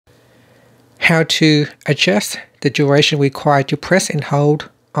how to adjust the duration required to press and hold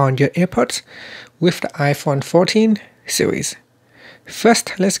on your AirPods with the iPhone 14 series.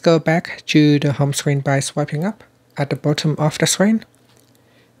 First, let's go back to the home screen by swiping up at the bottom of the screen.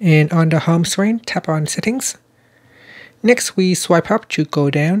 And on the home screen, tap on Settings. Next, we swipe up to go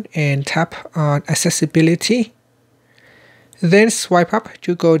down and tap on Accessibility. Then swipe up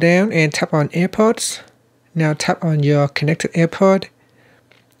to go down and tap on AirPods. Now tap on your connected AirPod.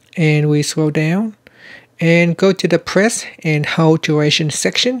 And we scroll down and go to the press and hold duration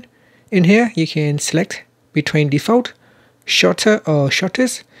section. In here, you can select between default, shorter or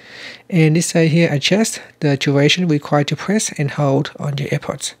shortest. And this side here, adjust the duration required to press and hold on your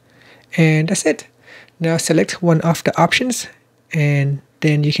AirPods. And that's it. Now select one of the options and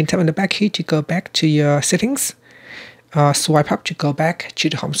then you can tap on the back key to go back to your settings. Swipe up to go back to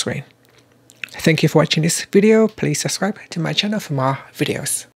the home screen. Thank you for watching this video. Please subscribe to my channel for more videos.